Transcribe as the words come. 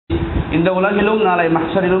இந்த உலகிலும் நாளை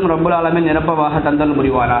மஹ்ஷரிலும் ரப்புல் ஆலமீன் நிரப்பமாக தந்தல்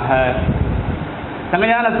புரிவாராக.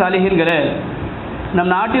 தங்கையான சாலிஹீன்களே,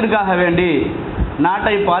 நம் நாட்டிற்காக வேண்டி,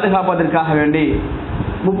 நாட்டை பாதுகாப்பதற்காக வேண்டி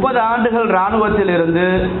 30 ஆண்டுகள் இராணுவத்தில் இருந்து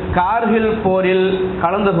கார்கில் போரில்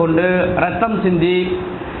கலந்து கொண்டு ரத்தம் சிந்தி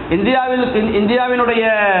இந்தியாவினுடைய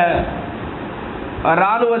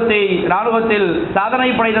இராணுவத்தில் சாதனை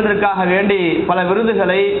படைத்ததற்காக வேண்டி பல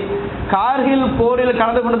விருதுகளை, கார்கில் போரில்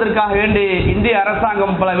கலந்து கொண்டதற்காக வேண்டி இந்திய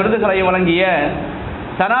அரசாங்கம் பல விருதுகளை வழங்கிய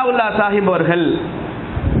சனாவுல்லா சாஹிப் அவர்கள்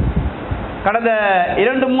கடந்த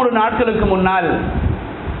 2-3 நாட்களுக்கு முன்னால்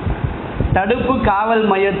தடுப்பு காவல்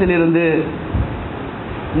மையத்திலிருந்து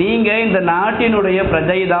நீங்க இந்த நாட்டினுடைய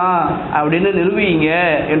பிரஜை தான் அப்படின்னு நிரூபிங்க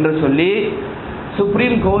என்று சொல்லி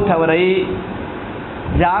சுப்ரீம் கோர்ட் அவரை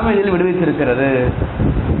ஜாமீனில் விடுவித்திருக்கிறது.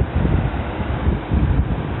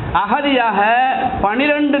 அகதியாக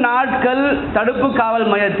 12 நாட்கள் தடுப்பு காவல்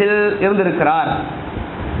மையத்தில் இருந்திருக்கிறார்.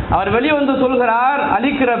 அவர் வெளிவந்து சொல்கிறார்,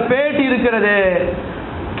 அளிக்கிற பேட்டி இருக்கிறது,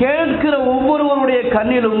 கேட்கிற ஒவ்வொருவருடைய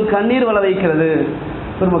கண்ணிலும் கண்ணீர் வள வைக்கிறது.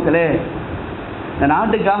 பெருமக்களே, இந்த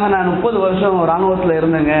நாட்டுக்காக நான் 30 வருஷம் இராணுவத்தில்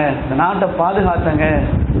இருந்தேங்க, இந்த நாட்டை பாதுகாத்தேங்க,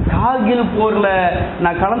 கார்கில் போரில்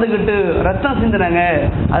நான் கலந்துக்கிட்டு ரத்தம் சிந்தினேங்க,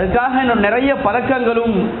 அதுக்காக என்னோட நிறைய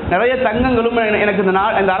பதக்கங்களும் நிறைய தங்கங்களும் எனக்கு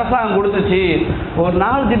இந்த அரசாங்கம் கொடுத்துச்சு. ஒரு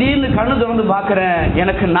நாள் திடீர்னு கண்ணு திறந்து பார்க்குறேன்,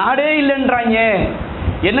 எனக்கு நாடே இல்லைன்றாங்க,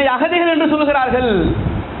 என்னை அகதிகள் என்று சொல்கிறார்கள்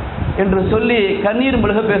என்று சொல்லி கண்ணீர்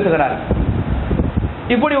முழுக பேசுகிறார்.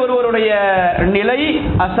 இப்படி ஒருவருடைய நிலை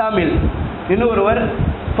அசாமில். இன்னொருவர்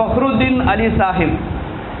ஃபக்ருதீன் அலி சாஹிப்,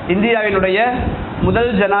 இந்தியாவினுடைய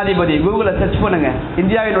முதல் ஜனாதிபதி. கூகுளை சர்ச் பண்ணுங்க,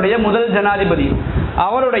 இந்தியாவினுடைய முதல் ஜனாதிபதி.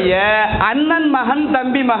 அவருடைய அண்ணன் மகன்,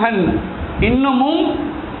 தம்பி மகன் இன்னமும்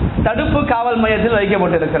தடுப்பு காவல் மையத்தில்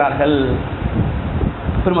வைக்கப்பட்டிருக்கிறார்கள்.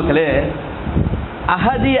 பெருமக்களே,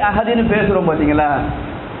 அகதின்னு பேசுறோம் பார்த்தீங்களா?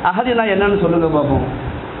 அகதினா என்னன்னு சொல்லுங்க பாப்போம்.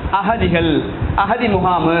 அகதிகள், அகதி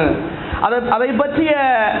முகாமு, அதை பற்றிய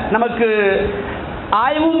நமக்கு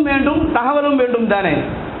ஆய்வும் வேண்டும், தகவலும் வேண்டும் தானே.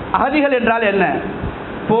 அகதிகள் என்றால் என்ன?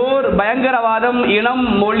 போர், பயங்கரவாதம், இனம்,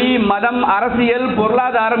 மொழி, மதம், அரசியல்,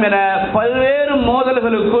 பொருளாதாரம் என பல்வேறு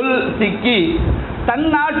மோதல்களுக்குள் சிக்கி தன்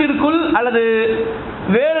நாட்டிற்குள் அல்லது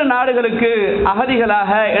வேறு நாடுகளுக்கு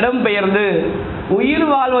அகதிகளாக இடம்பெயர்ந்து உயிர்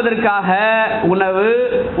வாழ்வதற்காக உணவு,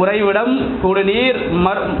 உறைவிடம், குடிநீர்,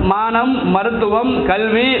 மானம், மருத்துவம்,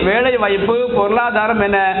 கல்வி, வேலை வாய்ப்பு, பொருளாதாரம்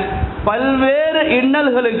என பல்வேறு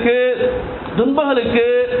இன்னல்களுக்கு, துன்பங்களுக்கு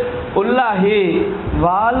உள்ளாகி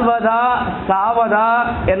வாழ்வதா சாவதா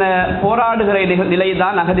என போராடுகிற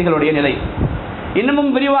நிலைதான் அகதிகளுடைய நிலை.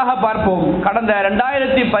 இன்னமும் விரிவாக பார்ப்போம். கடந்த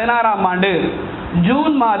 2016ஆம் ஆண்டு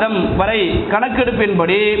ஜூன் மாதம் வரை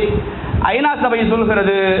கணக்கெடுப்பின்படி ஐநா சபை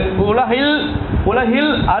சொல்கிறது, உலகில்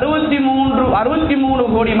 63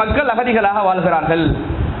 கோடி மக்கள் அகதிகளாக வாழ்கிறார்கள்.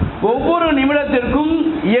 ஒவ்வொரு நிமிடத்திற்கும்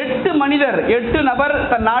 8 நபர்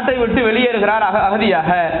தன் நாட்டை விட்டு வெளியேறுகிறார் அகதியாக.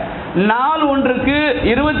 நாள் ஒன்றுக்கு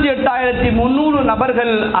 28,300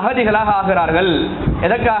 நபர்கள் அகதிகளாக ஆகிறார்கள்.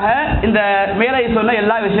 எதற்காக? இந்த மேலே சொன்ன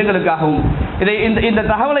எல்லா விஷயங்களுக்காகவும். இந்த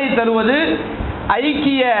தகவலை தருவது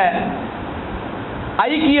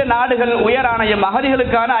ஐக்கிய நாடுகள் உயர் ஆணையம்,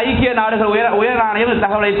 அகதிகளுக்கான ஐக்கிய நாடுகள் உயர் ஆணையம்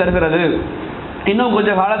தகவலை தருகிறது. இன்னும் கொஞ்ச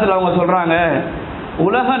காலத்தில் அவங்க சொல்றாங்க,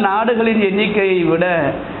 உலக நாடுகளின் எண்ணிக்கையை விட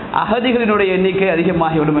அகதிகளினுடைய எண்ணிக்கை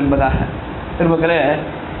அதிகமாகிவிடும் என்பதாக. திருமக்களே,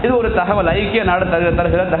 இது ஒரு தகவல், ஐக்கிய நாடு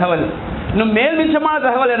தருகிற தகவல். இன்னும் மேல்மிச்சமான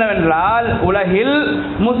தகவல் என்னவென்றால், உலகில்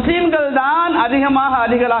முஸ்லிம்கள் தான்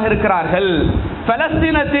அகதிகளாக இருக்கிறார்கள்.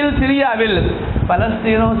 பலஸ்தீனத்தில், சிரியாவில்,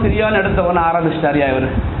 பலஸ்தீனம் சிரியான்னு எடுத்தவன ஆரம்பிச்சிட்டாரியா இவர்.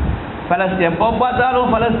 எப்போ பார்த்தாலும்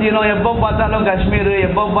பலஸ்தீனம், எப்போ பார்த்தாலும் காஷ்மீர்,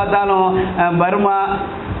 எப்போ பார்த்தாலும் பர்மா,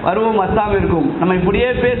 வருவோம் அஸ்ஸாம் இருக்கும். நம்ம இப்படியே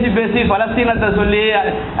பேசி பலஸ்தீனத்தை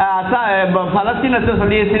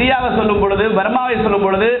சொல்லி சிரியாவை சொல்லும் பொழுது, பர்மாவை சொல்லும்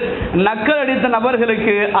பொழுது நக்கல் அடித்த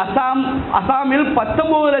நபர்களுக்கு அசாமில்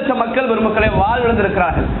 19 லட்சம் மக்கள் பெருமக்களை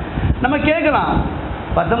வாழ்ந்திருக்கிறார்கள். நம்ம கேட்கலாம்,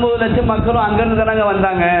 19 லட்சம் மக்களும் அங்கிருந்து தானங்க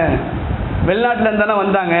வந்தாங்க, வெளிநாட்டில இருந்து தானே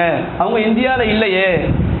வந்தாங்க, அவங்க இந்தியாவில் இல்லையே.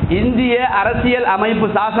 இந்திய அரசியல் அமைப்பு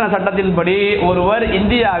சாசன சட்டத்தின்படி ஒருவர்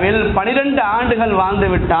இந்தியாவில் 12 ஆண்டுகள்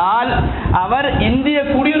வாழ்ந்துவிட்டால் அவர் இந்திய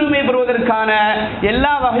குடியுரிமை பெறுவதற்கான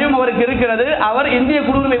எல்லா வகையும் அவருக்கு இருக்கிறது. அவர் இந்திய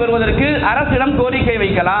குடியுரிமை பெறுவதற்கு அரசிடம் கோரிக்கை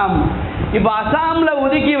வைக்கலாம். இப்ப அசாம்ல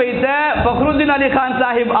ஒதுக்கி வைத்த ஃபக்ருதீன் அலி கான்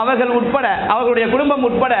சாஹிப் அவர்கள் உட்பட, அவர்களுடைய குடும்பம்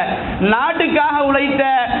உட்பட நாட்டுக்காக உழைத்த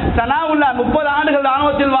சனாவுல்லா, 30 ஆண்டுகள்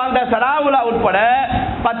ராணுவத்தில் வாழ்ந்த சனாவுல்லா உட்பட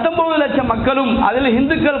 19 லட்சம் மக்களும், அதில்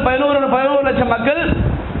இந்துக்கள் 11 லட்சம் மக்கள்,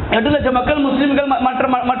 8 லட்சம் மக்கள், முஸ்லிம்கள்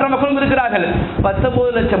மற்ற மக்களும் இருக்கிறார்கள். 19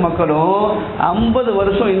 லட்சம் மக்களும் 50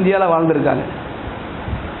 வருஷம் இந்தியாவில் வாழ்ந்திருக்காங்க.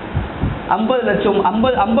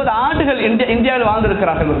 50 ஆண்டுகள் இந்தியாவில்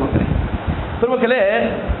வாழ்ந்திருக்கிறார்கள். பெருமக்களே,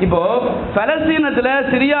 இப்போ பலஸ்தீனத்தில்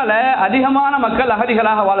சிரியால அதிகமான மக்கள்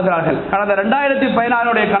அகதிகளாக வாழ்கிறார்கள். கடந்த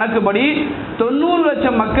 2016 கணக்குப்படி 90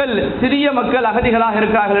 லட்சம் மக்கள் சிரிய மக்கள் அகதிகளாக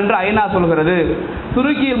இருக்கிறார்கள் என்று ஐநா சொல்கிறது.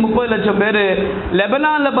 துருக்கியில் 30 லட்சம் பேர்,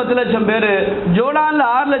 லெபனான்ல 10 லட்சம் பேர், ஜோர்டான்ல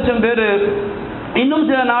 6 லட்சம் பேர், இன்னும்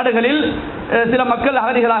சில நாடுகளில் சில மக்கள்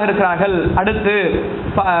அகதிகளாக இருக்கிறார்கள். அடுத்து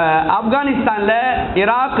ஆப்கானிஸ்தான்ல,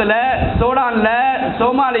 ஈராக்ல, சூடான்ல,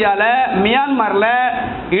 சோமாலியால, மியான்மர்ல,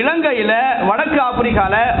 இலங்கையில, வடக்கு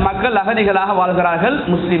ஆப்பிரிக்கால மக்கள் அகதிகளாக வாழ்கிறார்கள்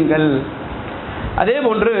முஸ்லிம்கள். அதே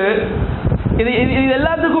போன்று இது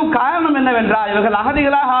எல்லாத்துக்கும் காரணம் என்னவென்றால், இவர்கள்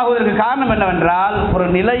அகதிகளாக ஆகுவதற்கு காரணம் என்னவென்றால், ஒரு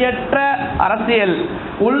நிலையற்ற அரசியல்,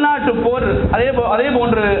 உள்நாட்டு போர், அதே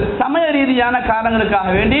போன்று சமய ரீதியான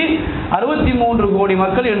காரணங்களுக்காக வேண்டி 63 கோடி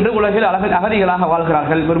மக்கள் இன்று உலகில் அகதிகளாக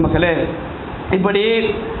வாழ்கிறார்கள். பெருமக்களே, இப்படி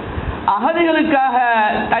அகதிகளுக்காக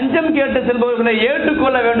தஞ்சம் கேட்டு செல்பவர்களை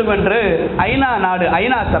ஏற்றுக்கொள்ள வேண்டும் என்று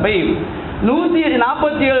ஐநா சபை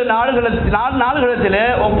 147 நாடுகளில்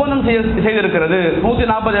ஒப்பந்தம் செய்திருக்கிறது.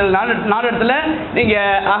 147 நாடுகளில் நீங்க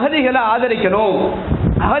அகதிகளை ஆதரிக்கணும்,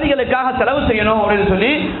 அகதிகளுக்காக செலவு செய்யணும் அப்படின்னு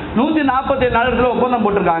சொல்லி 147 நாடுகளில் ஒப்பந்தம்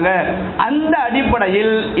போட்டிருக்காங்க. அந்த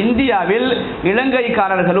அடிப்படையில் இந்தியாவில்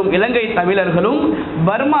இலங்கைக்காரர்களும், இலங்கை தமிழர்களும்,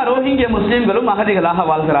 பர்மா ரோஹிங்கிய முஸ்லிம்களும் அகதிகளாக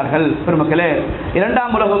வாழ்கிறார்கள். பெருமக்களே,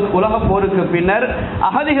 2ஆம் உலக போருக்கு பின்னர்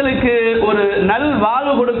அகதிகளுக்கு ஒரு நல்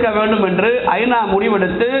வாழ்வு கொடுக்க வேண்டும் என்று ஐநா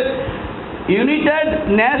முடிவெடுத்து United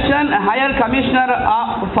nation higher commissioner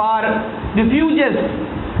for refugees,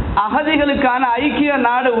 அகதிகளுக்கான ஐக்கிய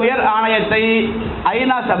நாடு உயர் ஆணையத்தை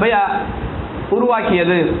ஐநா சபை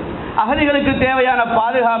உருவாக்கியது. அகதிகளுக்கு தேவையான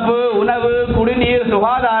பாதுகாப்பு, உணவு, குடிநீர்,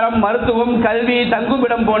 சுகாதாரம், மருத்துவம், கல்வி,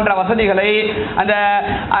 தங்குமிடம் போன்ற வசதிகளை அந்த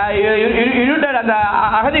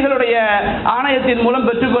அகதிகளுடைய ஆணையத்தின் மூலம்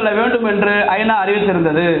பெற்றுக்கொள்ள வேண்டும் என்று ஐநா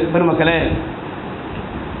அறிவித்திருந்தது. பெருமக்களே,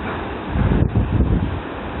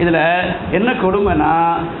 இதுல என்ன கொடுமைனா,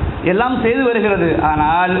 எல்லாம் செய்து வருகிறது.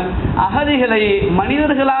 ஆனால் அகதிகளை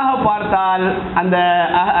மனிதர்களாக பார்த்தால்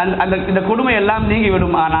இந்த கொடுமை எல்லாம்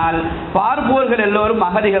நீங்கிவிடும். ஆனால் பார்ப்போர்கள் எல்லோரும்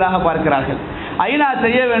அகதிகளாக பார்க்கிறார்கள். ஐநா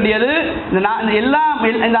செய்ய வேண்டியது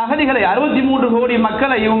இந்த அகதிகளை 63 கோடி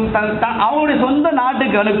மக்களையும் அவருடைய சொந்த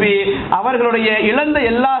நாட்டுக்கு அனுப்பி அவர்களுடைய இழந்த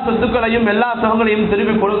எல்லா சொத்துக்களையும், எல்லா சுகங்களையும்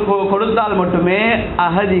திருப்பி கொடுத்தால் மட்டுமே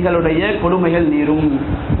அகதிகளுடைய கொடுமைகள்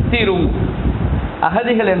தீரும்.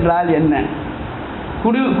 அகதிகள் என்றால் என்ன?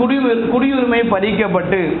 குடியுரிமை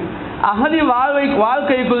பறிக்கப்பட்டு அகதி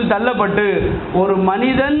வாழ்க்கைக்குள் தள்ளப்பட்டு ஒரு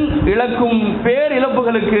மனிதன் இழக்கும்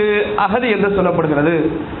பேரிழப்புகளுக்கு அகதி என்று சொல்லப்படுகிறது.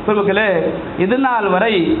 பெருமக்களே, இது நாள்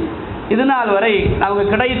வரை நமக்கு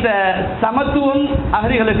கிடைத்த சமத்துவம்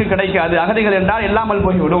அகதிகளுக்கு கிடைக்காது. அகதிகள் என்றால் இல்லாமல்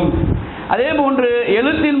போய்விடும். அதே போன்று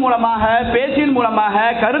எழுத்தின் மூலமாக, பேச்சின் மூலமாக,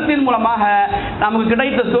 கருத்தின் மூலமாக நமக்கு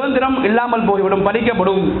கிடைத்த சுதந்திரம் இல்லாமல் போய்விடும்,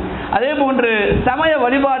 பறிக்கப்படும். அதே போன்று சமய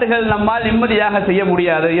வழிபாடுகள் நம்மால் நிம்மதியாக செய்ய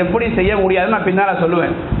முடியாது. எப்படி செய்ய முடியாது நான் பின்னால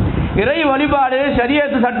சொல்லுவேன். இறை வழிபாடு,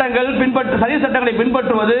 ஷரியத் சட்டங்களை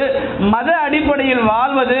பின்பற்றுவது, மத அடிப்படையில்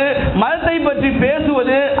வாழ்வது, மதத்தை பற்றி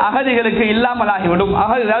பேசுவது அகதிகளுக்கு இல்லாமலாகிவிடும்.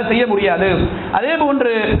 அகதிகளால் செய்ய முடியாது. அதே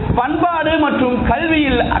போன்று பண்பாடு மற்றும்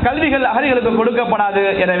கல்விகள் அகதிகளுக்கு கொடுக்கப்படாது.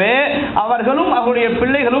 எனவே அவர்களும் அவருடைய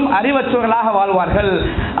பிள்ளைகளும் அறிவற்றவர்களாக வாழ்வார்கள்.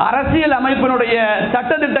 அரசியல் அமைப்பினுடைய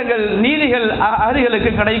சட்டத்திட்டங்கள், நீதிகள்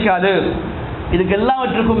அகதிகளுக்கு கிடைக்காது. இதுக்கு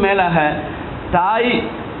எல்லாவற்றுக்கும் மேலாக தாய்,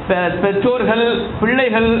 பெற்றோர்கள்,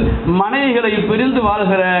 பிள்ளைகள், மனைவிகளை பிரிந்து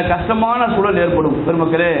வாழ்கிற கஷ்டமான சூழல் ஏற்படும்.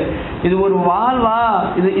 பெருமக்களே, இது ஒரு வாழ்வா?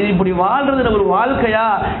 இது இப்படி வாழ்றது ஒரு வாழ்க்கையா?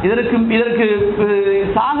 இதற்கு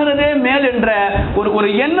சாகிறதே மேல் என்ற ஒரு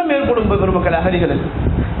எண்ணம் ஏற்படும் பெருமக்களே அகதிகளுக்கு.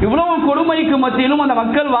 இவ்வளவு கொடுமைக்கு மத்தியிலும் அந்த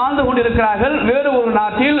மக்கள் வாழ்ந்து கொண்டிருக்கிறார்கள் வேறு ஒரு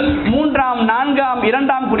நாட்டில் 3ஆம் 4ஆம்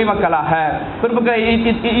 2ஆம் குடிமக்களாக.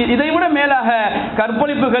 இதைவிட மேலாக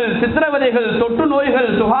கற்பழிப்புகள், சித்திரவதைகள், தொற்று நோய்கள்,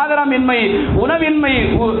 சுகாதாரமின்மை, உணவின்மை,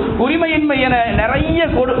 உரிமையின்மை என நிறைய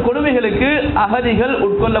கொடுமைகளுக்கு அகதிகள்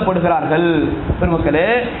உட்கொள்ளப்படுகிறார்கள். பெருமக்களே,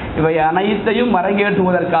 இவை அனைத்தையும்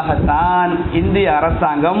அரங்கேற்றுவதற்காகத்தான் இந்திய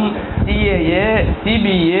அரசாங்கம் CAA,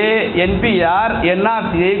 CBA, NPR,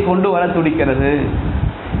 NRCயை கொண்டு வர துடிக்கிறது.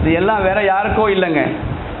 இது எல்லாம் வேற யாருக்கோ இல்லைங்க.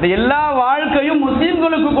 இந்த எல்லா வாழ்க்கையும்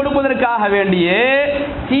முஸ்லிம்களுக்கு கொடுப்பதற்காக வேண்டியே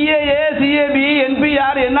CAA, CAB,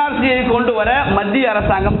 NPR, NRCயை கொண்டு வர மத்திய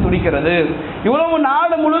அரசாங்கம் துடிக்கிறது. இவ்வளவு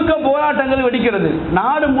நாடு முழுக்க போராட்டங்கள் வெடிக்கிறது.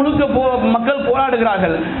 நாடு முழுக்க மக்கள்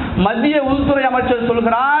போராடுகிறார்கள். மத்திய உள்துறை அமைச்சர்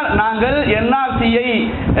சொல்கிறார், நாங்கள் NRCயை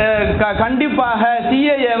கண்டிப்பாக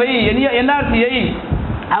CAAவை, NRCயை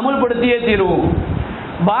அமுல்படுத்தியே தீர்வோம்.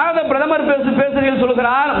 பாரத பிரதமர் பேசுகையில்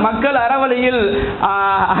சொல்கிறார், மக்கள் அறவழியில்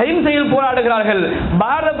அஹிம்சையில் போராடுகிறார்கள்.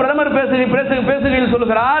 பாரத பிரதமர் பேசுகையில்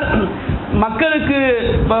சொல்கிறார், மக்களுக்கு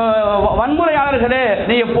வன்முறையாளர்களே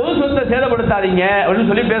நீங்க பொது சொத்தை சேதப்படுத்தாதீங்க அப்படின்னு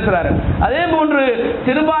சொல்லி பேசுறாரு. அதே போன்று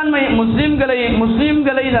சிறுபான்மை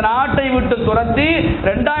முஸ்லிம்களை இந்த நாட்டை விட்டு துரத்தி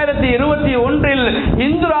 2021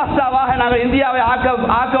 இந்து ராஷ்டிராவாக நாங்கள் இந்தியாவை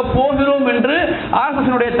ஆக்க போகிறோம் என்று RSS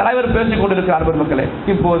தலைவர் பேசிக் கொண்டிருக்கிறார். பெருமக்களே,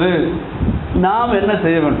 இப்போது நாம் என்ன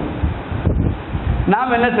செய்ய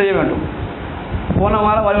வேண்டும்? போன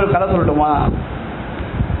வாரம் ஒரு கதை சொல்லட்டுமா?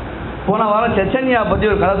 போன வாரம் செச்சன்யா பற்றி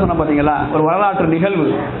ஒரு கதை சொன்ன பார்த்தீங்களா? ஒரு வரலாற்று நிகழ்வு.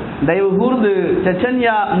 தயவு கூர்ந்து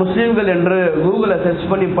செச்சன்யா முஸ்லீம்கள் என்று கூகுளை சர்ச்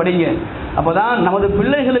பண்ணி படிங்க. அப்போதான் நமது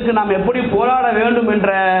பிள்ளைகளுக்கு நாம் எப்படி போராட வேண்டும்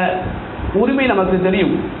என்ற உரிமை நமக்கு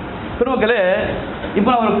தெரியும். பெருமக்களே, இப்போ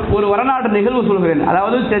நான் ஒரு வரலாற்று நிகழ்வு சொல்கிறேன்.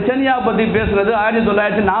 அதாவது செச்சன்யா பற்றி பேசுறது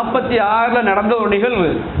 1946 நடந்த ஒரு நிகழ்வு.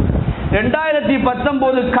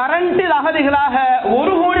 2019 கரண்டில் அகதிகளாக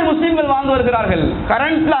 1 கோடி முஸ்லிம்கள் வாழ்ந்து வருகிறார்கள்.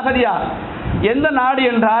 கரண்டில் அகதியா? எந்த நாடு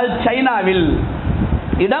என்றால் சைனாவில்.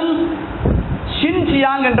 இடம்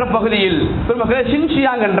ஷின்ஜியாங் என்ற பகுதியில்.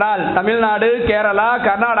 ஷின்ஜியாங் என்றால் தமிழ்நாடு, கேரளா,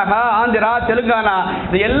 கர்நாடகா, ஆந்திரா, தெலுங்கானா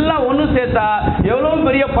இது எல்லாம் ஒன்று சேர்த்தா எவ்வளவு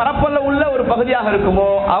பெரிய பரப்பல்ல உள்ள ஒரு பகுதியாக இருக்குமோ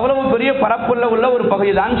அவ்வளவு பெரிய பரப்பல்ல உள்ள ஒரு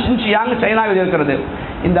பகுதி தான் ஷின்ஜியாங் சைனாவில் இருக்கிறது.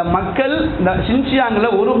 இந்த மக்கள் இந்த ஷின்ஜியாங்ல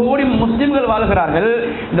 1 கோடி முஸ்லிம்கள் வாழ்கிறார்கள்.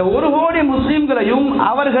 இந்த 1 கோடி முஸ்லிம்களையும்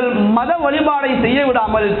அவர்கள் மத வழிபாடை செய்ய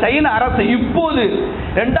விடாமல் சைன அரசு இப்போது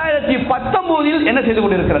 2019 என்ன செய்து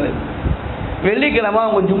கொண்டிருக்கிறது? வெள்ளிக்கிழமை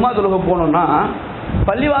அவங்க ஜும்மா தொழுக போனோம்னா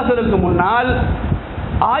பள்ளிவாசலுக்கு முன்னால்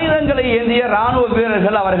ஆயுதங்களை ஏந்திய ராணுவ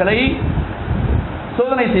வீரர்கள் அவர்களை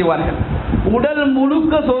சோதனை செய்வார்கள். உடல்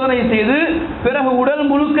முழுக்க சோதனை செய்து பிறகு உடல்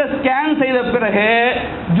முழுக்க ஸ்கேன் செய்த பிறகு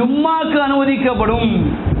ஜும்மாக்கு அனுமதிக்கப்படும்.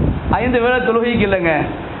 5 வேளை தொழுகைக்கு இல்லைங்க.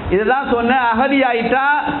 இதுதான் சொன்ன, அகதியாயிட்டா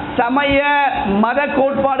சமய மத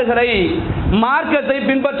கோட்பாடுகளை மார்க்கத்தை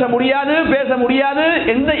பின்பற்ற முடியாது, பேச முடியாது,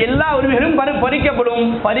 எல்லா உரிமைகளும்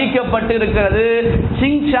பறிக்கப்பட்டு இருக்கிறது.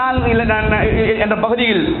 ஷின்ஜியாங்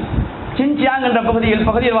என்ற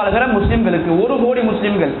பகுதியில் வாழ்கிற முஸ்லிம்களுக்கு 1 கோடி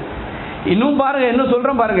முஸ்லிம்கள். இன்னும் பாருங்க, என்ன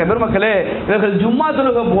சொல்றேன் பாருங்க பெருமக்களே, இவர்கள் ஜும்மா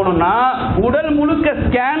தொழுக போகணும்னா உடல் முழுக்க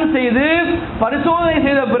ஸ்கேன் செய்து பரிசோதனை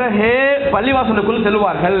செய்த பிறகு பள்ளிவாசலுக்குள்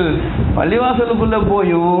செல்வார்கள். பள்ளிவாசலுக்குள்ள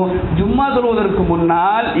போயும் ஜும்மா தொழுவதற்கு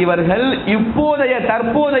முன்னால் இவர்கள்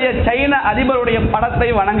தற்போதைய சைன அதிபருடைய படத்தை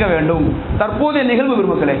வணங்க வேண்டும். தற்போதைய நிகழ்வு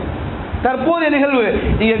பெருமக்களே, தற்போதைய நிகழ்வு.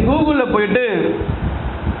 நீங்க கூகுள்ல போயிட்டு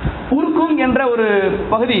உர்குங் என்ற ஒரு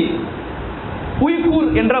பகுதி உய்கூர்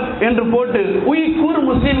என்று போட்டு உய்கூர்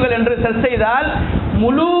முஸ்லிம்கள் என்று சர்ச் செய்தால்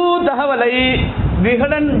முழு தகவலை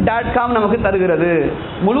விகடன்.com நமக்கு தருகிறது.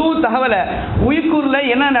 முழு தகவலை உய்கூர்ல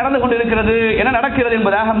என்ன நடந்து கொண்டிருக்கிறது, என்ன நடக்கிறது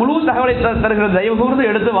என்பதாக முழு தகவலை தருகிறது. தயவு கூர்ந்து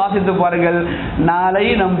எடுத்து வாசித்து பாருங்கள். நாளை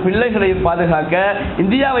நம் பிள்ளைகளை பாதுகாக்க,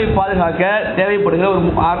 இந்தியாவை பாதுகாக்க தேவைப்படுகிற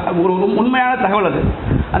ஒரு உண்மையான தகவல் அது.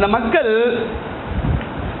 அந்த மக்கள்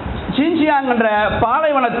ஷின்ஜியாங் என்ற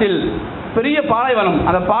பாலைவனத்தில், பெரிய பாலைவனம்,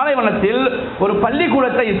 அந்த பாலைவனத்தில் ஒரு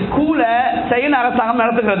பள்ளிக்கூடத்தை சைன அரசாங்கம்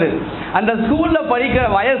நடத்துகிறது. அந்த ஸ்கூல்ல படிக்கிற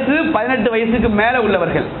வயசு 18 வயசுக்கு மேல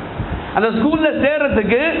உள்ளவர்கள். அந்த ஸ்கூல்ல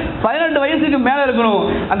சேர்றதுக்கு 18 வயசுக்கு மேல இருக்கணும்.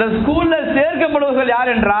 அந்த ஸ்கூல்ல சேர்க்கப்படுவர்கள்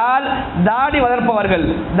யார் என்றால் தாடி வளர்ப்பவர்கள்.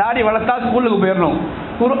 தாடி வளர்த்தா ஸ்கூலுக்கு போயிடணும்.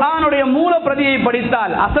 குர்ஆனுடைய மூல பிரதியை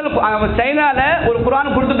படித்தால், அசல் சைனால ஒரு குர்ஆன்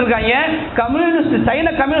கொடுத்துட்டு இருக்காங்க,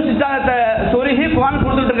 சைன கம்யூனிஸ்ட் சித்தாந்தத்தை சொருகி குர்ஆன்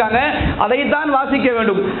கொடுத்துட்டு இருக்காங்க, அதைத்தான் வாசிக்க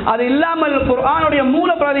வேண்டும். அது இல்லாமல் குர்ஆனுடைய மூல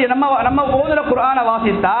பிரதியை நம்ம ஓதுற குர்ஆனை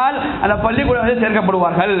வாசித்தால் அந்த பள்ளிக்கூடத்தில்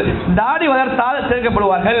சேர்க்கப்படுவார்கள். தாடி வளர்த்தால்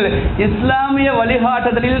சேர்க்கப்படுவார்கள். இஸ்லாமிய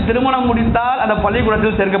வழிகாட்டுதலில் திருமணம் முடித்தால் அந்த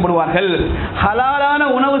பள்ளிக்கூடத்தில் சேர்க்கப்படுவார்கள்.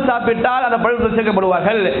 ஹலாலான உணவு சாப்பிட்டால் அந்த பள்ளிக்கூடத்தில்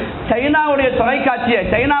சேர்க்கப்படுவார்கள். சைனாவுடைய தொலைக்காட்சியை,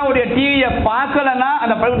 சைனாவுடைய டிவியை பார்க்கலன்னா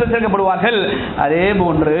அந்த பள்ளிக்கூடத்தில் சேர்க்கப்படுவார்கள். அதே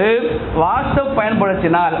போன்று வாட்ஸ்அப்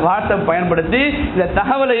பயன்படுத்தி இந்த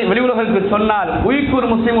தகவலை வெளியுலகிற்கு சொன்னால், உய்கூர்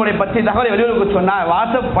முஸ்லிம்களை பற்றி தகவலை வெளியுலகிற்கு சொன்னால்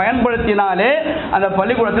வாட்ஸ்அப் பயன்படுத்தினாலே அந்த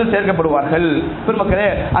பள்ளிக்கூடத்தில் சேர்க்கப்படுவார்கள். பெருமக்களே,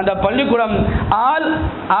 அந்த பள்ளிக்கூடம்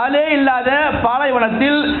ஆளே இல்லாத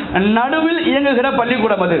பாலைவனத்தில் நடுவில் இயங்குகிற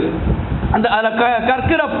பள்ளிக்கூடம். அது அந்த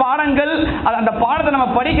கற்கிற பாடங்கள், அந்த பாடத்தை நம்ம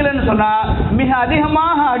படிக்கலன்னு சொன்னா மிக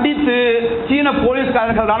அதிகமாக அடித்து சீன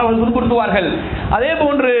போலீஸ்காரர்கள் ராணுவர்கள் துன்புறுத்துவார்கள். அதே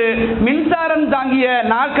போன்று மின்சாரம் தாங்கிய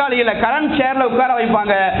நாற்காலியில கரண்ட் சேர்ல உட்கார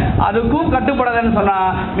வைப்பாங்க. அதுக்கும் கட்டுப்படாதுன்னு சொன்னா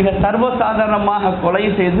மிக சர்வசாதாரணமாக கொலை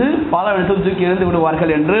செய்து பாலவனத்தில் தூக்கி எறிந்து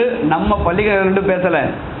விடுவார்கள் என்று நம்ம பள்ளிகள் பேசல,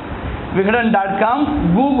 விகடன்.com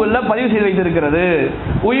கூகுள்ல பதிவு செய்து வைத்திருக்கிறது.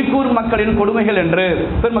 உய்கூர் மக்களின் கொடுமைகள் என்று.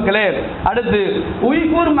 பெருமக்களே, அடுத்து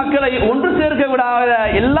உய்கூர் மக்களை ஒன்று சேர்க்க விடாத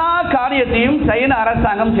எல்லா காரியத்தையும் சைன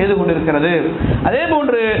அரசாங்கம் செய்து கொண்டிருக்கிறது. அதே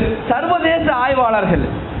போன்று சர்வதேச ஆய்வாளர்கள்,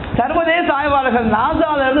 சர்வதேச ஆய்வாளர்கள்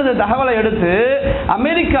நாசால இருந்து இந்த தகவலை எடுத்து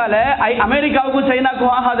அமெரிக்காவுக்கும்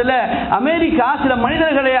சைனாவுக்கும் ஆகாதுல, அமெரிக்கா சில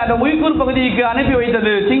மனிதர்களை அந்த உய்கூர் பகுதிக்கு அனுப்பி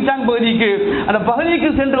வைத்தது. சிங்சாங் பகுதிக்கு, அந்த பகுதிக்கு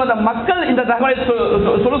சென்று வந்த மக்கள் இந்த தகவலை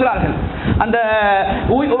சொல்கிறார்கள்.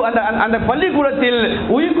 அந்த பள்ளிக்கூடத்தில்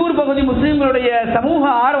உய்கூர் பகுதி முஸ்லிம்களுடைய சமூக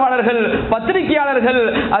ஆர்வலர்கள், பத்திரிகையாளர்கள்,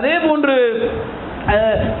 அதே போன்று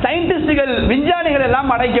சயின்டிஸ்டுகள், விஞ்ஞானிகள்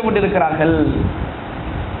எல்லாம் அடைக்கப்பட்டிருக்கிறார்கள்.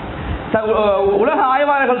 உலக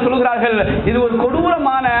ஆய்வாளர்கள் சொல்கிறார்கள் இது ஒரு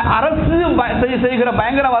கொடூரமான அரசு செய்கிற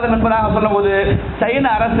பயங்கரவாதம் என்பதாக சொன்னபோது சைன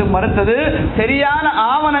அரசு மறுத்தது. சரியான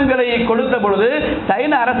ஆவணங்களை கொடுத்த பொழுது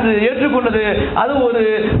சைன அரசு ஏற்றுக்கொண்டது. அது ஒரு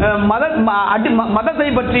மதத்தை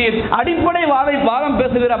பற்றி அடிப்படை வாதம்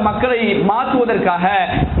பேசுகிற மக்களை மாற்றுவதற்காக,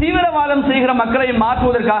 தீவிரவாதம் செய்கிற மக்களை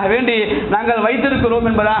மாற்றுவதற்காக வேண்டி நாங்கள் வைத்திருக்கிறோம்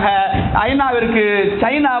என்பதாக ஐநாவிற்கு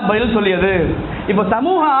சைனா பதில் சொல்லியது. இப்ப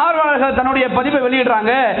சமூக ஆர்வலர்கள் தன்னுடைய பதிவை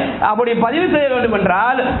வெளியிடுறாங்க. அப்படி பதிவு செய்ய வேண்டும்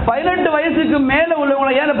என்றால் 18 வயசுக்கு மேல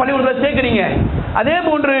உள்ளவங்களை ஏன் பள்ளிக்கூடத்தில் சேர்க்கிறீங்க? அதே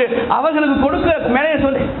போன்று அவர்களுக்கு கொடுக்க மேலே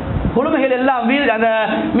சொல்லி கொடுமைகள் எல்லாம் அந்த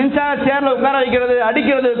மின்சார சேர்ல உட்கார வைக்கிறது,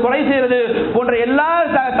 அடிக்கிறது, கொலை செய்யறது போன்ற எல்லா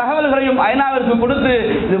தகவல்களையும் ஐநாவிற்கு கொடுத்து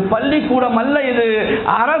இது பள்ளிக்கூடம் அல்ல, இது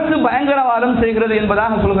அரசு பயங்கரவாதம் செய்கிறது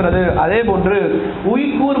என்பதாக சொல்கிறது. அதே போன்று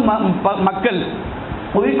உய்கூர் மக்கள்,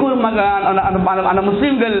 அந்த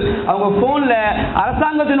முஸ்லிம்கள் அவங்க போன்ல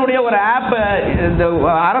அரசாங்கத்தினுடைய ஒரு ஆப்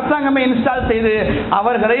அரசாங்கமே இன்ஸ்டால் செய்து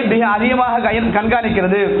அவர்களை மிக அதிகமாக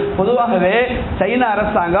கண்காணிக்கிறது. பொதுவாகவே சைன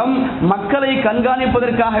அரசாங்கம் மக்களை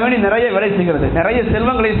கண்காணிப்பதற்காக வேண்டி நிறைய வேலை செய்கிறது, நிறைய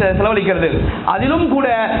செல்வங்களை செலவழிக்கிறது. அதிலும் கூட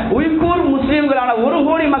உய்கூர் முஸ்லிம்களான 1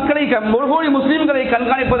 கோடி மக்களை, 1 கோடி முஸ்லிம்களை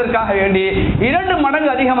கண்காணிப்பதற்காக வேண்டி 2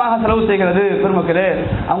 மடங்கு அதிகமாக செலவு செய்கிறது. பெருமக்களே,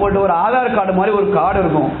 அவங்கள்ட்ட ஒரு ஆதார் கார்டு மாதிரி ஒரு கார்டு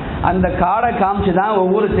இருக்கும். அந்த கார்டை காமிச்சுதான்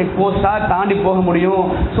ஒவ்வொரு செக் போஸ்டா தாண்டி போக முடியும்.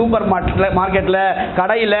 சூப்பர் மார்க்கெட்ல,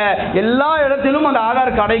 கடையில, எல்லா இடத்திலும் அந்த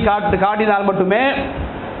ஆதார் கார்டை காட்டினால் மட்டுமே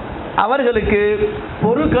அவர்களுக்கு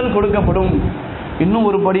பொருட்கள் கொடுக்கப்படும். இன்னும்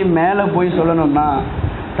ஒரு படி மேல போய் சொல்லணும்னா,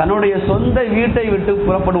 தன்னுடைய சொந்த வீட்டை விட்டு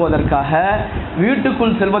புறப்படுவதற்காக,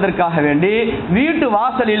 வீட்டுக்குள் செல்வதற்காக வேண்டி வீட்டு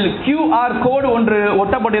வாசலில் QR கோடு ஒன்று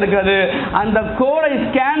ஒட்டப்பட்டிருக்கிறது. அந்த கோடை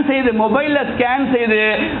ஸ்கேன் செய்து, மொபைல்ல ஸ்கேன் செய்து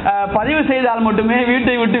பதிவு செய்தால் மட்டுமே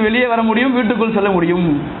வீட்டை விட்டு வெளியே வர முடியும், வீட்டுக்குள் செல்ல முடியும்,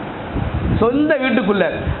 சொந்த வீட்டுக்குள்ள.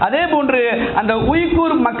 அதே போன்று அந்த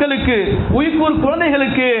உய்கூர் மக்களுக்கு, உய்கூர்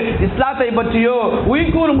குழந்தைகளுக்கு இஸ்லாத்தை பற்றியோ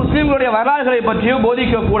உய்கூர் முஸ்லிம்களுடைய வரலாறுகளை பற்றியோ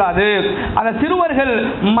போதிக்க கூடாது. அந்த சிறுவர்கள்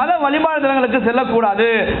மத வழிபாடுதலங்களுக்கு செல்லக்கூடாது.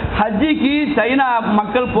 ஹஜ்ஜிக்கு சைனா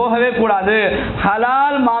மக்கள் போகவே கூடாது.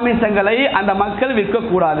 ஹலால் மாமிசங்களை அந்த மக்கள்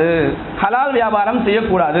விற்கக்கூடாது, ஹலால் வியாபாரம்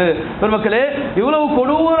செய்யக்கூடாது. பெருமக்களே, இவ்வளவு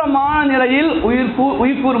கொடூரமான நிலையில்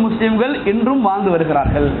உய்கூர் முஸ்லிம்கள் இன்றும் வாழ்ந்து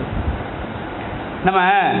வருகிறார்கள். நம்ம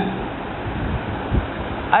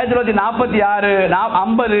 1946,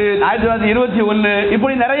 50, 1921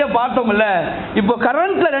 இப்படி நிறைய பார்த்தோம்ல. இப்போ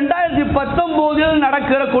கரண்ட்ல 2019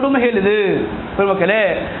 நடக்கிற கொடுமைகள் இது. பெருமக்களே,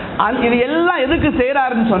 இது எல்லாம் எதுக்கு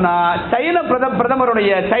செய்யறாருன்னு சொன்னா, சைன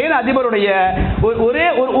பிரதமருடைய, சைன அதிபருடைய ஒரே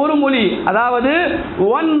ஒரு மொழி, அதாவது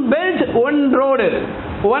one belt one road,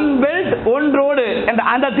 one belt one road என்ற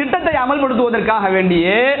அந்த திட்டத்தை அமல்படுத்துவதற்காக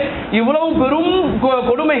வேண்டியே இவ்வளவு பெரும்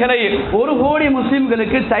கொடுமைகளை 1 கோடி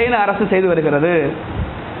முஸ்லிம்களுக்கு சைன அரசு செய்து வருகிறது.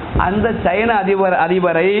 அந்த சைன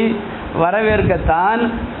அதிபரை வரவேற்கத்தான்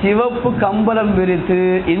சிவப்பு கம்பளம் விரித்து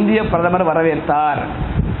இந்திய பிரதமர் வரவேற்றார்.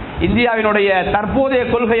 இந்தியாவினுடைய தற்போதைய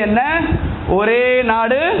கொள்கை என்ன? ஒரே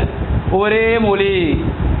நாடு ஒரே மொழி,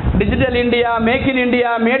 digital India, make in India,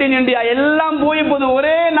 made in India எல்லாம் போய் இப்போது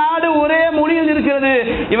ஒரே நாடு ஒரே மொழியில் இருக்கிறது.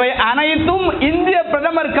 இவை அனைத்தும் இந்திய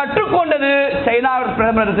பிரதமர் கற்றுக்கொண்டது சைனா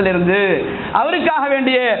பிரதமரிடத்திலிருந்து. அவருக்காக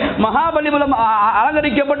வேண்டிய மகாபலிபுரம்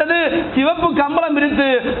அலங்கரிக்கப்பட்டது, சிவப்பு கம்பளம் விரித்து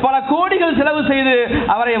பல கோடிகள் செலவு செய்து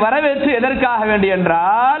அவரை வரவேற்று எதற்காக வேண்டி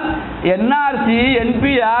என்றால் NRC,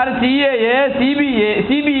 NPR, CAA,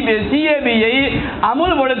 CABயை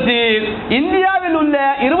அமுல்படுத்தி இந்தியாவில் உள்ள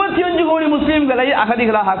 25 கோடி முஸ்லிம்களை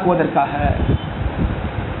அகதிகளாக ஆக்குவதற்காக.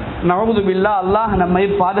 நஅூது பில்லாஹ், அல்லாஹ் நம்மை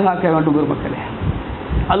பாதுகாக்க வேண்டும். மக்களே,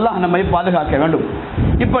 அல்லாஹ் நம்மை பாதுகாக்க வேண்டும்.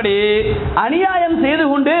 இப்படி அநியாயம் செய்து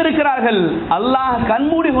கொண்டே இருக்கிறார்கள். அல்லாஹ்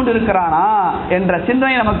கண்மூடி கொண்டிருக்கிறானா என்ற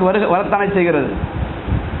சிந்தனை நமக்கு வரத்தானே செய்கிறது.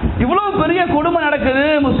 இவ்வளவு பெரிய கொடுமை நடக்குது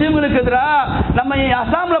முஸ்லிம்களுக்கு எதிராக. நம்ம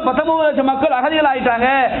அசாம்ல 19 லட்சம் மக்கள் அகதிகள் ஆயிட்டாங்க.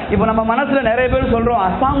 இப்ப நம்ம மனசுல நிறைய பேர் சொல்றோம்,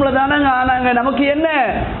 அசாம்ல தானங்க ஆனாங்க, நமக்கு என்ன,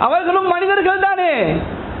 அவர்களும் மனிதர்கள் தானே,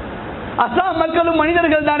 அசாம் மக்களும்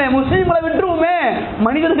மனிதர்கள் தானே, முஸ்லிம்களை விட்டுருவோமே,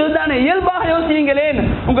 மனிதர்கள் தானே, இயல்பாக யோசியுங்களேன்.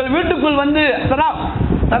 உங்கள் வீட்டுக்குள் வந்து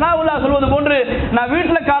சனாவுல்லா சொல்வது போன்று நான்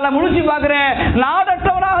வீட்டுல காலை முழிச்சு பாக்குறேன்,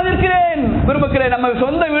 நாடற்றவனாக இருக்கிறேன். பெருமக்களே, நம்ம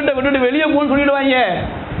சொந்த வீட்டை விட்டுட்டு வெளியே போன்னு சொல்லிடுவாங்க.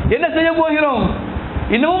 என்ன செய்ய போகிறோம்?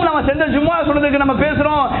 இன்னமும் நம்ம சென்ற ஜும்மா சொல்றதுக்கு நம்ம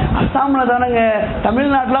பேசுறோம், அஸ்ஸாம்ல தானங்க,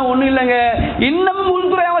 தமிழ்நாட்டுல ஒண்ணும் இல்லைங்க. இன்னமும்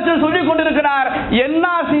உள்துறை அமைச்சர் சொல்லிக் கொண்டிருக்கிறார்,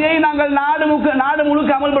 என்ஆர்சியை நாங்கள் நாடு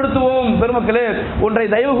முழுக்க அமல்படுத்துவோம். பெருமக்களே, ஒன்றை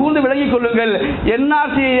தயவு கூர்ந்து விளங்கிக் கொள்ளுங்கள்.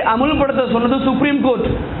 என்ஆர்சியை அமல்படுத்த சொன்னது சுப்ரீம் கோர்ட்.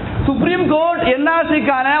 சுப்ரீம் கோர்ட்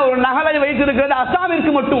என்ஆர்சிக்கான ஒரு நகலை வைத்திருக்கிறது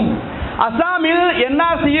அஸ்ஸாமிற்கு மட்டும். அஸ்ஸாமில்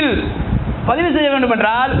என்ஆர்சியில் பதிவு செய்ய வேண்டும்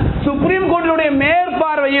என்றால் சுப்ரீம் கோர்ட்டினுடைய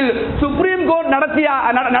மேற்பார்வையில், சுப்ரீம் கோர்ட்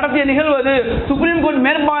நடத்திய நிகழ்வது, சுப்ரீம் கோர்ட்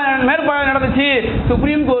மேற்பார்வை நடந்துச்சு.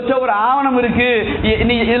 சுப்ரீம் கோர்ட் ஒரு ஆவணம் இருக்கு,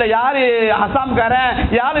 இதுல யாரு அஸ்ஸாம்காரன்,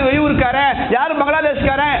 யாரு வெளியூர்காரன், யாரு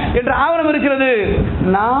பங்களாதேஷ்காரன் என்ற ஆவணம் இருக்கிறது.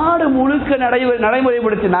 நாடு முழுக்க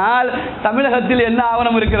நடைமுறைப்படுத்தினால் தமிழகத்தில் என்ன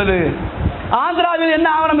ஆவணம் இருக்கிறது, ஆந்திராவில் என்ன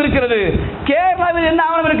ஆவணம் இருக்கிறது, கேரளாவில் என்ன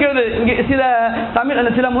ஆவணம் இருக்கிறது?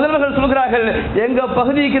 சில முதல்வர்கள் சொல்கிறார்கள், எங்க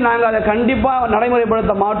பகுதிக்கு நாங்கள் அதை கண்டிப்பா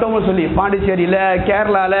நடைமுறைப்படுத்த மாட்டோம்னு சொல்லி. பாண்டிச்சேரியில,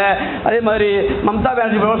 கேரளால, அதே மாதிரி மம்தா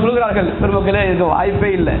பானர்ஜி சொல்கிறார்கள். பெருமக்களே, இதுக்கு வாய்ப்பே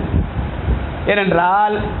இல்லை.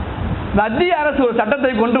 ஏனென்றால் மத்திய அரசு ஒரு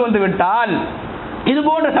சட்டத்தை கொண்டு வந்து விட்டால், இது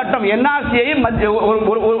போன்ற சட்டம் என்ஆர்சியை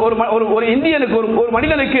ஒரு இந்தியனுக்கு, ஒரு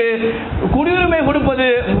மனிதனுக்கு குடியுரிமை கொடுப்பது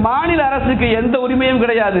மாநில அரசுக்கு எந்த உரிமையும்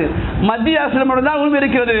கிடையாது. மத்திய அரசு மட்டும்தான் உரிமை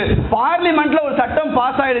இருக்கிறது. பார்லிமெண்ட்ல ஒரு சட்டம்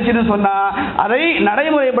பாஸ் ஆயிடுச்சுன்னு சொன்னா அதை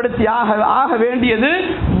நடைமுறைப்படுத்தி ஆக வேண்டியது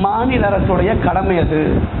மாநில அரசுடைய கடமை. அது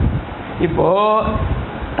இப்போ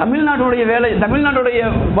தமிழ்நாட்டுடைய வேலை, தமிழ்நாட்டுடைய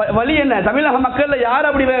வழி என்ன? தமிழக மக்கள் யார்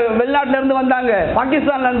அப்படி வெளிநாட்டில இருந்து வந்தாங்க?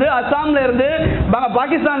 பாகிஸ்தான்ல இருந்து, அஸ்ஸாம்ல இருந்து,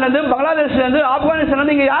 பாகிஸ்தான்ல இருந்து, பங்களாதேஷ்ல இருந்து, ஆப்கானிஸ்தான்ல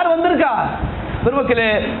இருந்து இங்க யார் வந்திருக்கா? பெருமக்களே,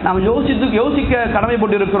 நாம் யோசிக்க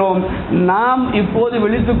கடமைப்பட்டிருக்கிறோம். நாம் இப்போது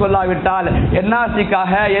விழித்துக் கொள்ளாவிட்டால்,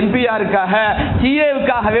 என்ஆர்சிக்காக, என்பிஆருக்காக,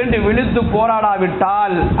 சிஏவுக்காக வேண்டி விழித்து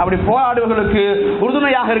போராடாவிட்டால், அப்படி போராடுவர்களுக்கு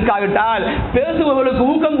உறுதுணையாக இருக்காவிட்டால், பேசுபவர்களுக்கு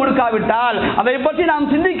ஊக்கம் கொடுக்காவிட்டால், அதை பற்றி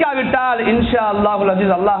நாம் சிந்திக்காவிட்டால், இன்ஷா அல்லாஹுல்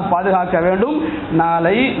அஜீஸ், அல்லாஹ் பாதுகாக்க வேண்டும்,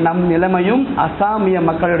 நாளை நம் நிலைமையும் அசாமிய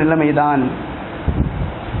மக்களுடைய நிலைமைதான்.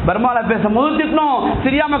 பர்மால பேசும்போது திட்டணும்,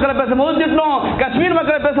 சிரியா மக்களை பேசும்போது திட்டணும், காஷ்மீர்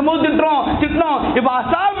மக்களை பேசும்போது திட்டணும். இப்ப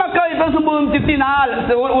அசாம் மக்களை பேசும்போது திட்டினால்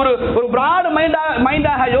ஒரு பிராட்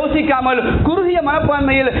மைண்டாக யோசிக்காமல் குறுகிய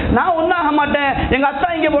மனப்பான்மையில் நான் ஒன்னாக மாட்டேன், எங்க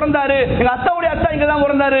அத்தா இங்க பிறந்தாரு, எங்க அத்தாவுடைய அத்தா இங்க தான்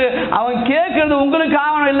பிறந்தாரு, அவன் கேட்கறது உங்களுக்கு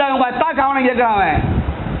ஆவணம் இல்ல, உங்க அத்தாக்கு ஆவணம் கேட்கிறான்.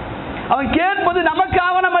 அவன் கேட்பது நமக்கு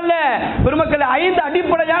ஆவணம் அல்ல. பெருமக்கள் 5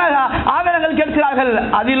 அடிப்படையான ஆவணங்கள் கேட்கிறார்கள்.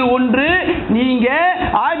 அதில் ஒன்று, நீங்க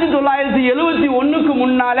 1971க்கு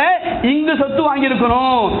முன்னால இங்கு சொத்து வாங்கி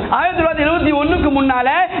இருக்கணும், 1971க்கு முன்னால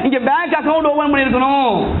இங்க பேங்க் அக்கவுண்ட் ஓபன்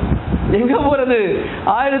பண்ணிருக்கணும். எங்க போறது?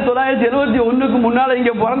 1971க்கு முன்னால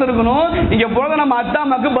இங்க பிறந்திருக்கணும். இங்க பிறந்த நம்ம அத்தா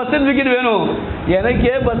அம்மாக்கு பர்த் சர்டிபிகேட் வேணும்.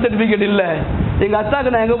 எனக்கே பர்த் சர்டிபிகேட் இல்ல, எங்க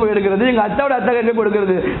அத்தாக்கு நான் எங்க போய் எடுக்கிறது? எங்க அத்தாவோட அத்தாக்கு எங்க போய்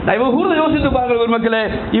எடுக்கிறது? தயவு கூர்ந்து யோசித்து பாருங்கள் மக்களே.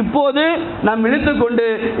 இப்போது நாம் இழுத்துக் கொண்டு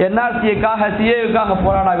என்ஆர்சிக்காக, சிஏவுக்காக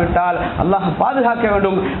போராடாவிட்டால் அல்லாஹ் பாதுகாக்க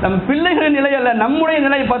வேண்டும். நம் பிள்ளைகளின் நிலை அல்ல, நம்முடைய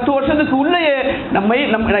நிலை 10 வருஷத்துக்கு உள்ளேயே நம்மை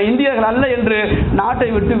இந்தியர்கள் அல்ல என்று நாட்டை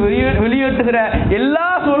விட்டு வெளியேற்றுகிற எல்லா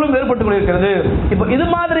சூழலும் ஏற்பட்டுக் கொண்டிருக்கிறது. இப்போ இது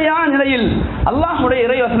மாதிரியான நிலையில் அல்லாஹ்வுடைய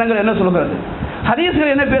இறை வசனங்கள் என்ன சொல்கிறது,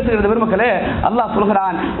 ஹதீஸ்கள் என்ன பேசுகிறது? பெருமக்களே, அல்லாஹ்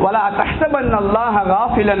சொல்கிறான், வலா தஹ்ஸபன்னல்லாஹ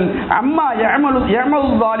காஃபிலன் அம்மா யஅமலு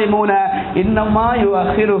ஸாலிமூன இன்னமா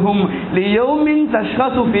யுஅখিরুஹும் லியௌமின்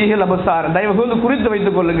தஷ்கஸு ஃபீஹில் அப்சார். தயவு கூர்ந்து குறித்து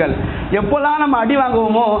வைத்துக் கொள்ளுங்கள். எப்போலாம் நம்ம அடி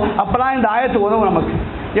வாங்குவோமோ அப்பலாம் இந்த ஆயத்து உதவும் நமக்கு.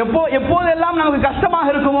 எப்போதெல்லாம் நமக்கு கஷ்டமாக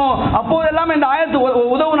இருக்குமோ அப்போதெல்லாம் இந்த ஆயத்து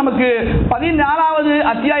உதவும் நமக்கு. 14வது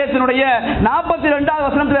அத்தியாயத்தினுடைய 42வது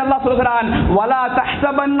வசனத்தில் அல்லாஹ் சொல்கிறான், வலா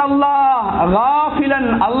தஹ்ஸபன்னல்லாஹ காஃபிலன்,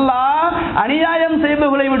 அல்லாஹ் அநியாயம்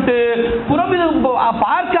செய்பவர்களை விட்டு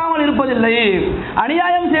பார்க்காமல் இருப்பதில்லை.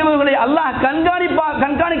 அநியாயம் செய்பவர்களை அல்லாஹ்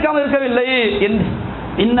கண்காணிக்காமல் இருக்கவில்லை.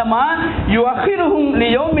 இன்னமா யுஅখিরுஹும்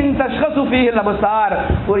லியௌமின் தஷ்கஸு ஃபீஹில் அப்சார்.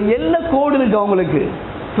 ஒரு எல்லை கோடு இருக்கு அவங்களுக்கு.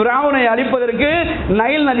 ஃபிரௌனை அழிப்பதற்கு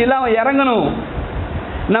நைல் நதியில் அவன் இறங்கணும்,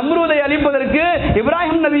 நம்ரூதை அழிப்பதற்கு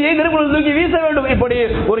இப்ராஹிம் நபியை நெருப்புல தூக்கி வீச வேண்டும். இப்படி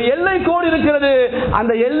ஒரு எல்லை கோடு இருக்கிறது.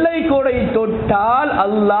 அந்த எல்லை கோடை தொட்டால்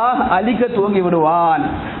அல்லாஹ் அழிக்க துவங்கி விடுவான்.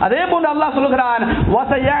 அதே போன்று அல்லாஹ் சொல்கிறான்,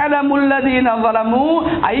 வஸயஅலமுல்லதீன ஸலமு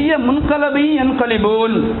ஐய முன்கலபின்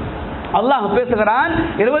யன்கலிபூன். அல்லாஹ் பேசுகிறான்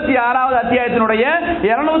 26வது அத்தியாயத்தினுடைய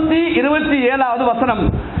 227வது வசனம்.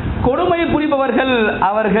 கொடுமை புரிபவர்கள்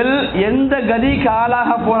அவர்கள் எந்த கதிக்கு ஆளாக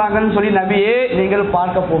போறாங்கன்னு சொல்லி நபியே நீங்கள்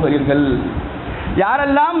பார்க்க போகிறீர்கள்.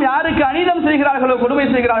 யாரெல்லாம் யாருக்கு அநீதம் செய்கிறார்களோ, கொடுமை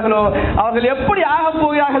செய்கிறார்களோ, அவர்கள் எப்படி ஆக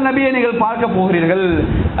போகிறார்கள் நபியை நீங்கள் பார்க்க போகிறீர்கள்.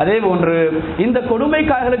 அதே போன்று இந்த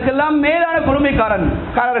கொடுமைக்காரர்களுக்கெல்லாம் மேலான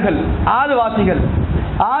கொடுமைக்காரர்கள்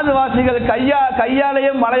ஆதிவாசிகள்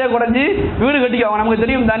கையாலேயே மலையை குறைஞ்சி வீடு கட்டிக்குவாங்க, நமக்கு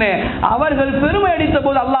தெரியும் தானே. அவர்கள் பெருமை அடித்த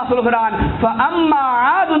போது அல்லாஹ் சொல்கிறான்,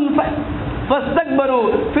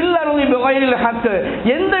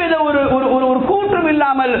 எந்தவித ஒரு கூற்றும்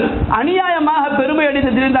இல்லாமல் அநியாயமாக பெருமை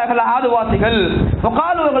அடித்து திரிந்தார்கள் ஆதிவாசிகள்.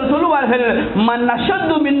 அவர்கள் சொல்லுவார்கள், மன்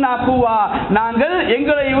அஷத்து மின்னா குவா, நாங்கள்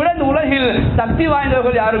எங்களை விட உலகில் சக்தி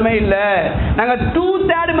வாய்ந்தவர்கள் யாருமே இல்ல, நாங்க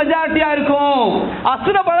 2/3 மெஜாரிட்டியா இருக்கோம்,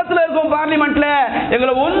 அசுர பலத்துல இருக்கோம் பார்லிமெண்ட்ல,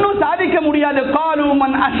 எங்களை ஒன்னும் சாதிக்க முடியாது. காலு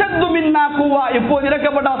மன் அஷத்து மின்னா குவா. இப்போது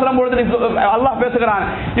இறக்கப்பட்ட வசனம் பொழுது அல்லாஹ் பேசுகிறான்.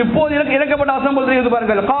 இப்போது இறக்கப்பட்ட வசனம் பொழுது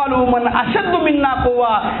பாருங்கள், காலு மன் அஷத்து மின்னா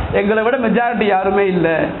குவா, எங்களை விட மெஜாரிட்டி யாருமே இல்ல,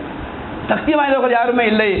 சக்தி வாய்ந்தவர்கள் யாருமே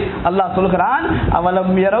இல்லை. அல்லாஹ் சொல்கிறான்,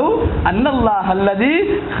 அவலம் யரவு அன்னல்லாஹ் அல்லதி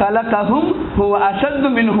கலகஹும் ஹுவ அஷத்து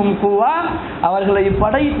மின்ஹும் குவா, அவர்களை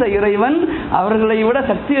படைத்த இறைவன் அவர்களை விட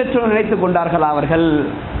சக்தியற்றவர்கள் நினைத்துக் கொண்டார்கள். அவர்கள்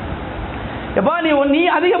எப்பா நீ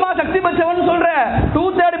அதிகமா சக்தி பெற்றவன் சொல்ற,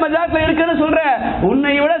 2/3 மெஜாரிட்டில இருக்குன்னு சொல்ற,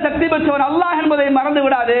 உன்னை விட சக்தி பெற்றவன் அல்லாஹ் என்பதை மறந்து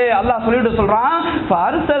விடாதே. அல்லாஹ் சொல்லிட்டு சொல்றான்,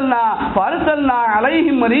 ஃபஅர்சல்னா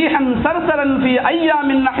அலைஹிம் ரீஹன் சர்சரன் ஃபீ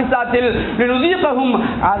அய்யாமின் நஹ்சாத்தில் லினுதீகஹும்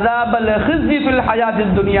அஸாபல் ஹிஸ்ஸி ஃபில்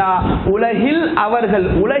ஹயாத்தித் துன்யா. உலகில் அவர்கள்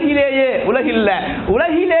உலகிலேயே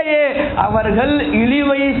அவர்கள்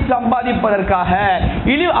இழிவை சம்பாதிப்பதற்காக,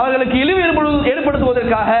 அவர்களுக்கு இழிவு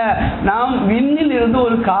ஏற்படுத்துவதற்காக நாம் விண்ணில் இருந்து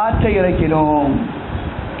ஒரு காற்றை இறக்கினோம்.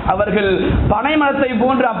 அவர்கள் பனை மரத்தை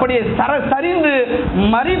போன்று அப்படியே சரிந்து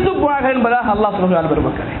மரித்து போனார்கள் என்பதாக அல்லாஹ் சொல்கிறார்.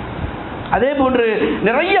 பெருமக்களே, அதே போன்று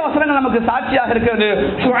நிறைய வசனங்கள் நமக்கு சாட்சியாக இருக்கிறது.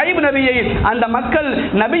 ஷுஐப் நபியை அந்த மக்கள்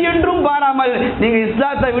நபி என்றும் பாராமல் நீங்க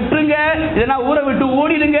இஸ்லாத்தை விட்டுருங்க, இல்லைன்னா ஊரை விட்டு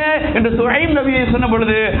ஓடிடுங்க என்று ஷுஐப் நபியை சொன்ன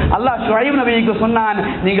பொழுது அல்லாஹ் ஷுஐப் நபிக்கு சொன்னான்,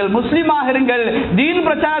 நீங்கள் முஸ்லிமாக இருங்கள், தீன்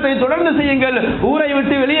பிரச்சாரத்தை தொடர்ந்து செய்யுங்கள், ஊரை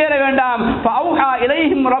விட்டு வெளியேற வேண்டாம். ஃபஅவ்ஹா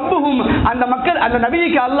இலைஹிம் ரப்புஹும், அந்த மக்கள் அந்த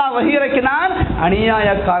நபிக்கு அல்லாஹ் வஹி இறக்கினான்,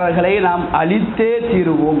 அநியாயக்காரர்களை நாம் அழித்தே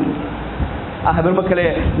தீருவோம். பெருமக்களே,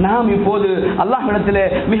 நாம் இப்போது அல்லாஹ்விடத்திலே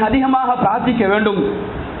மிக அதிகமாக பிரார்த்திக்க வேண்டும்.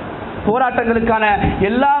 போராட்டங்களுக்கான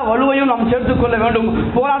எல்லா வலுவையும் நாம் சேர்த்துக் கொள்ள வேண்டும்.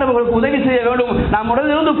 போராடுபவர்களுக்கு உதவி செய்ய வேண்டும். நாம்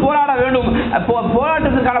உடலிருந்து போராட வேண்டும்.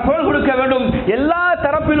 போராட்டத்திற்கான குரல் கொடுக்க வேண்டும். எல்லா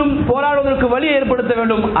தரப்பிலும் போராடுவதற்கு வழி ஏற்படுத்த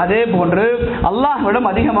வேண்டும். அதே போன்று அல்லாஹ்விடம்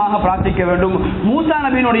அதிகமாக பிரார்த்திக்க வேண்டும். மூசா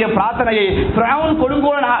நபியினுடைய பிரார்த்தனையை ஃபிரௌன்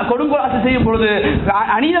கொடுங்கோல் ஆட்சி செய்யும் பொழுது,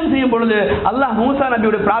 அநீதம் செய்யும் பொழுது அல்லாஹ் மூசா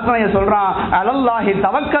நபியுடைய பிரார்த்தனையை சொல்றான், அலல்லாஹி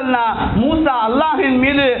தவக்கல்னா. மூசா அல்லாஹ்வின்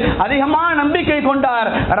மீது அதிகமான நம்பிக்கை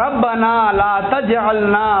கொண்டார். ரப்பனா லா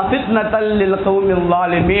தஜஅல்னா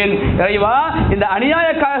இறைவா, இந்த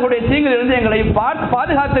அநியாயக்காரர்களுடைய தீங்கிலிருந்து எங்களை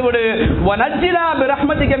பாதுகாத்து விடு. வனஜ்ஜினா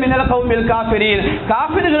பிரஹ்மதிக மினல் கௌமில் காஃபிரீன்,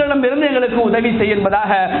 காஃபிர்களிடம் இருந்து எங்களுக்கு உதவி செய்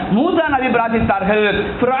என்பதாக மூசா நபி பிரார்த்தித்தார்கள்.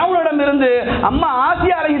 ஃபிரௌனிடம் இருந்து அம்மா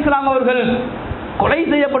ஆசியா அலைஹிஸ்ஸலாம் அவர்கள் கொலை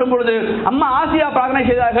செய்யப்படும் பொழுது அம்மா ஆசியா பிரார்த்தனை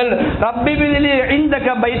செய்தார்கள், ரப்பி பினிலி இந்தக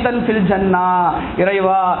பைத்தன் ஃபில் ஜன்னா,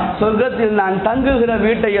 இறைவா சொர்க்கத்தில் நான் தங்குகிற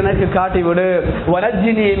வீட்டை எனக்கு காட்டிவிடு.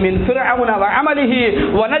 வனஜ்ஜினி மின் ஃபிர்அவுன வ அமலிஹி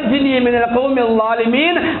வனஜ்ஜினி மினல் கௌமில்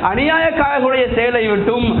ஸாலிமீன், அநியாயக்காரர்களுடைய செயலை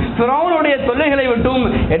விட்டும் ஃபிரௌனுடைய தொல்லைகளை விட்டும்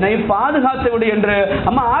என்னை பாதுகாத்து விடு என்று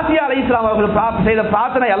அம்மா ஆசியா அலைஹிஸ்ஸலாம் அவர்கள் செய்த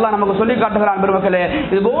பிரார்த்தனை அல்லாஹ் நமக்கு சொல்லி காட்டுகிறான். பெருமக்களே,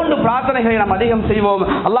 இது போன்ற பிரார்த்தனைகளை நாம் அதிகம் செய்வோம்.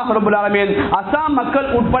 அல்லாஹ் ரப்பல் ஆலமீன் அஸ்ஸாம்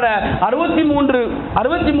மக்கள் உட்பட 63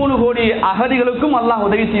 கோடி அகதிகளுக்கும் அல்லாஹ்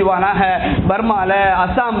உதவி செய்வானாக. பர்மால,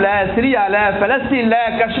 அஸ்ஸாம்ல, சிரியால, பலஸ்தீன்ல,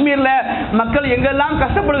 காஷ்மீர்ல மக்கள் எங்கெல்லாம்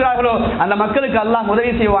கஷ்டப்படுகிறார்களோ அந்த மக்களுக்கு அல்லாஹ்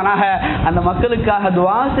உதவி செய்வானாக. அந்த மக்களுக்காக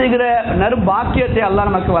துஆ செய்கிற நற்பாக்கியத்தை அல்லாஹ்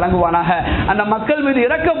நமக்கு வழங்குவானாக. அந்த மக்கள் மீது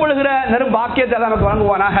இரக்கப்படுகிற நற்பாக்கியத்தை அல்லாஹ் நமக்கு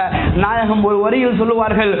வழங்குவானாக. நாயகம் ஒரு வரியில்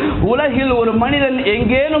சொல்லுவார்கள், உலகில் ஒரு மனிதன்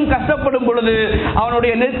எங்கேனும் கஷ்டப்படும் பொழுது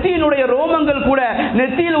அவனுடைய நெத்தியினுடைய ரோமங்கள் கூட,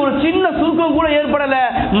 நெத்தியில் ஒரு சின்ன சுருக்கம் கூட ஏற்படல,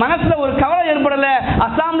 மனசுல ஒரு கவலை ஏற்படல,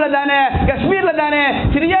 அஸ்ஸாம்ல தானே, காஷ்மீர்ல தானே,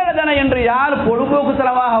 சிரியால தானே என்று யார்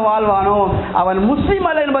பொழுதுபோக்குத்தனமாக வாழ்வானோ அவன் முஸ்லிம்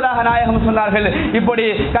அல்ல என்பதாக நாயகம் சொன்னார்கள். இப்படி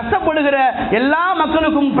கஷ்டப்படுகிற எல்லா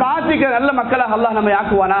மக்களுக்கும் பிரார்த்திக்கிற நல்ல மக்களாக அல்லாஹ் நம்மை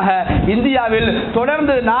ஆக்குவானாக. இந்தியாவில்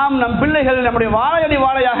தொடர்ந்து நாம் நம் பிள்ளைகள் நம்முடைய வாழையடி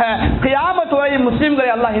வாழையாக கியாமத் வரை முஸ்லிம்களை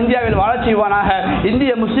அல்லாஹ் இந்தியாவில் வாழச் செய்வானாக.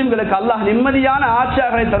 இந்திய முஸ்லிம்களுக்கு அல்லாஹ் நிம்மதியான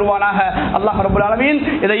ஆட்சியாளர்களை தருவானாக. அல்லாஹ் ரப்பல் ஆலமீன்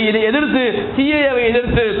இதை எதிர்த்து, சிஏஏவை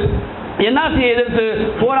எதிர்த்து, என்ஆர்சியை எதிர்த்து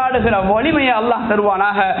போராடுகிற வலிமையை அல்லாஹ்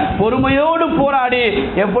தருவானாக. பொறுமையோடு போராடி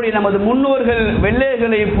எப்படி நமது முன்னோர்கள்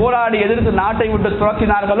வெள்ளைகளை போராடி எதிர்த்து நாட்டை விட்டு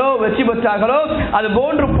துரத்தினார்களோ, வெற்றி பெற்றார்களோ, அது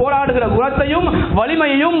போன்று போராடுகிற குணத்தையும்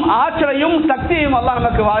வலிமையையும் ஆற்றலையும் சக்தியையும் அல்லாஹ்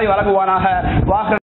நமக்கு வழங்குவானாக.